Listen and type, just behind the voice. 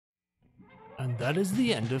And that is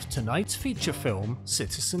the end of tonight's feature film,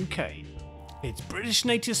 Citizen Kane. It's British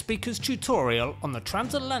native speakers tutorial on the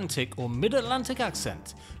transatlantic or mid-Atlantic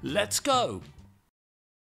accent. Let's go!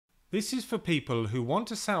 This is for people who want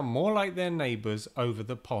to sound more like their neighbours over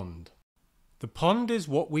the pond. The pond is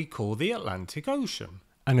what we call the Atlantic Ocean.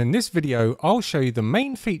 And in this video, I'll show you the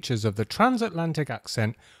main features of the transatlantic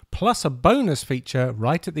accent, plus a bonus feature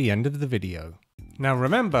right at the end of the video. Now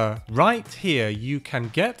remember, right here you can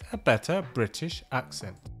get a better British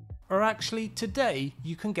accent. Or actually today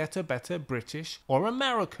you can get a better British or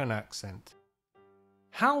American accent.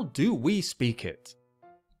 How do we speak it?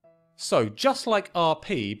 So just like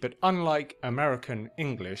RP, but unlike American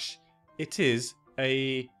English, it is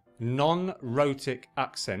a non-rhotic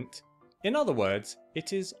accent. In other words,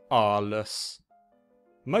 it is R-less.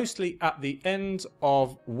 Mostly at the end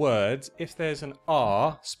of words if there's an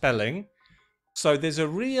R spelling. So there's a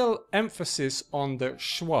real emphasis on the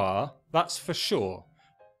schwa, that's for sure.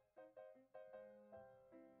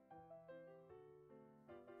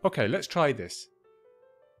 Okay, let's try this.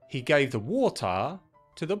 He gave the water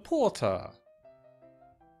to the porter.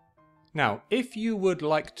 Now, if you would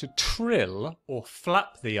like to trill or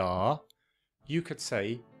flap the R, you could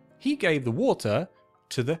say, he gave the water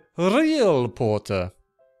to the real porter.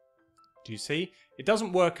 Do you see? It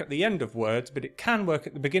doesn't work at the end of words, but it can work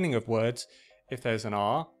at the beginning of words if there's an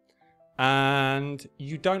R. And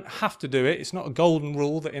you don't have to do it. It's not a golden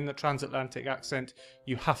rule that in the transatlantic accent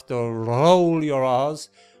you have to roll your R's,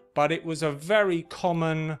 but it was a very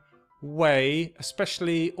common way,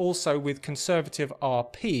 especially also with conservative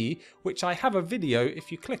RP, which I have a video.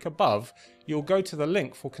 If you click above, you'll go to the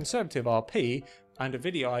link for conservative RP and a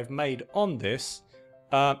video I've made on this.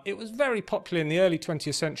 It was very popular in the early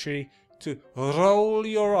 20th century to roll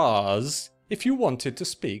your R's if you wanted to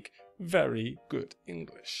speak very good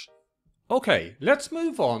English. Okay, let's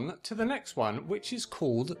move on to the next one, which is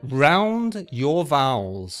called round your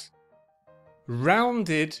vowels.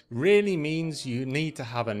 Rounded really means you need to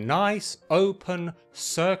have a nice, open,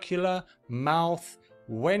 circular mouth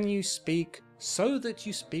when you speak so that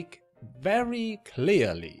you speak very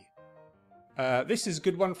clearly. This is a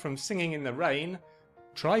good one from Singing in the Rain.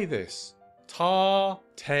 Try this. Ta,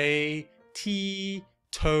 te, ti,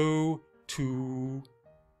 to, tu.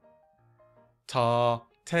 Ta,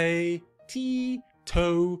 te, ti,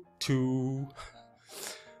 to, tu.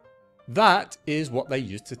 That is what they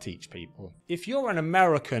used to teach people. If you're an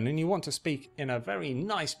American and you want to speak in a very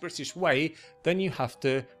nice British way, then you have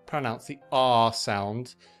to pronounce the R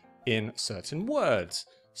sound in certain words.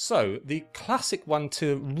 So the classic one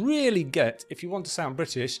to really get if you want to sound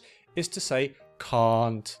British is to say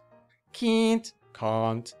can't, can't,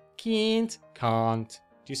 can't, can't, can't.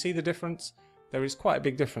 Do you see the difference? There is quite a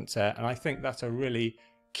big difference there, and I think that's a really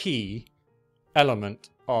key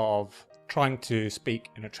element of trying to speak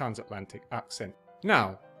in a transatlantic accent.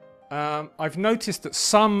 Now, I've noticed that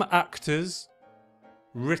some actors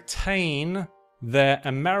retain their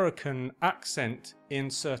American accent in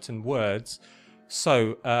certain words.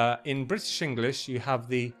 So in British English you have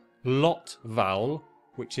the lot vowel,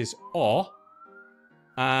 which is O,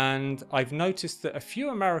 and I've noticed that a few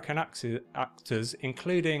American actors,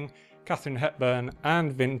 including Katharine Hepburn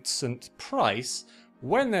and Vincent Price,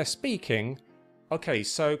 when they're speaking, okay,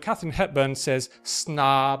 so Katharine Hepburn says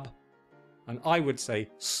snob, and I would say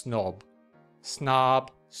snob.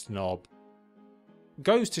 Snob, snob.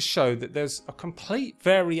 Goes to show that there's a complete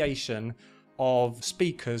variation of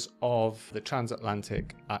speakers of the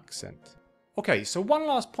transatlantic accent. Okay, so one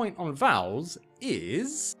last point on vowels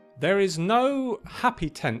is there is no happy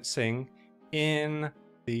tensing in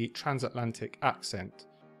the transatlantic accent.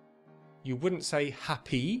 You wouldn't say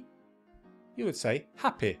happy, you would say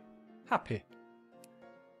happy, happy.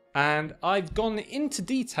 And I've gone into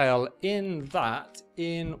detail in that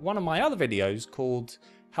in one of my other videos called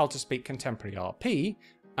How to Speak Contemporary RP.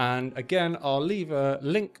 And again, I'll leave a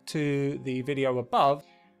link to the video above.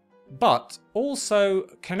 But also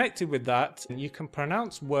connected with that, you can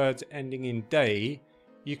pronounce words ending in day.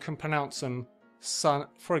 You can pronounce them,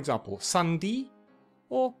 for example, Sunday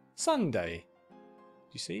or Sunday.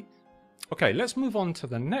 You see? Okay, let's move on to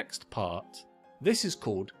the next part. This is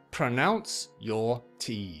called pronounce your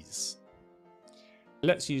T's.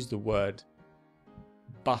 Let's use the word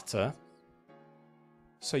butter.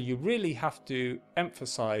 So you really have to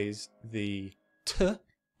emphasize the T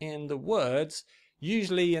in the words.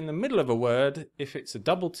 Usually in the middle of a word, if it's a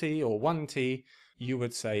double T or one T, you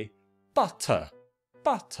would say butter,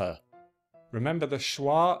 butter. Remember the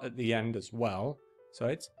schwa at the end as well. So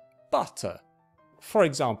it's butter. For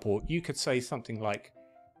example, you could say something like,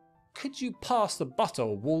 could you pass the butter,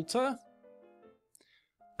 Walter?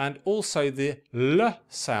 And also the L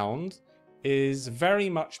sound is very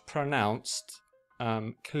much pronounced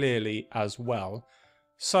clearly as well.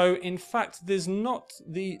 So in fact, there's not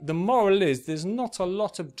the moral is there's not a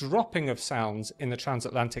lot of dropping of sounds in the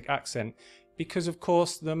transatlantic accent, because of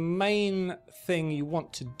course the main thing you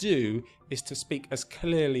want to do is to speak as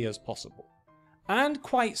clearly as possible and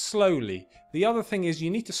quite slowly. The other thing is you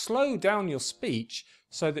need to slow down your speech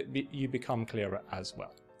so that you become clearer as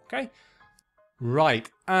well. Okay? Right,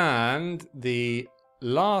 and the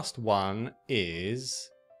last one is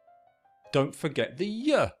don't forget the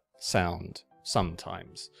y sound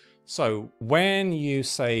sometimes. So when you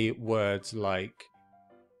say words like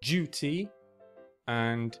duty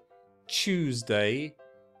and Tuesday,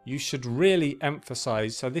 you should really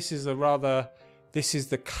emphasize. So this is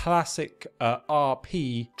the classic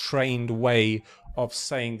RP trained way of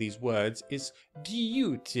saying these words is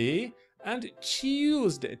duty and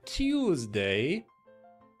Tuesday.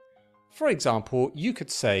 For example, you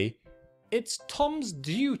could say, it's Tom's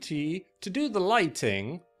duty to do the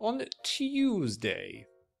lighting on Tuesday.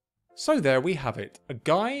 So there we have it, a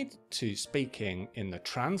guide to speaking in the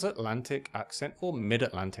transatlantic accent or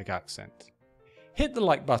mid-Atlantic accent. Hit the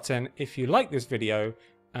like button if you like this video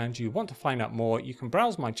and you want to find out more. You can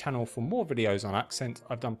browse my channel for more videos on accent.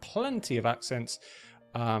 I've done plenty of accents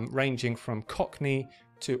ranging from Cockney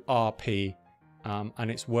to RP,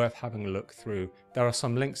 and it's worth having a look through. There are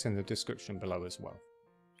some links in the description below as well.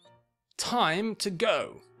 Time to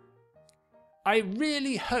go. I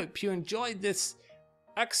really hope you enjoyed this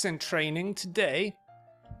accent training today.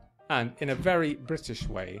 And in a very British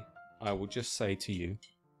way, I will just say to you,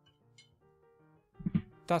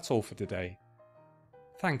 that's all for today.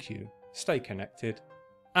 Thank you, stay connected,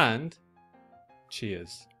 and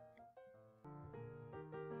cheers.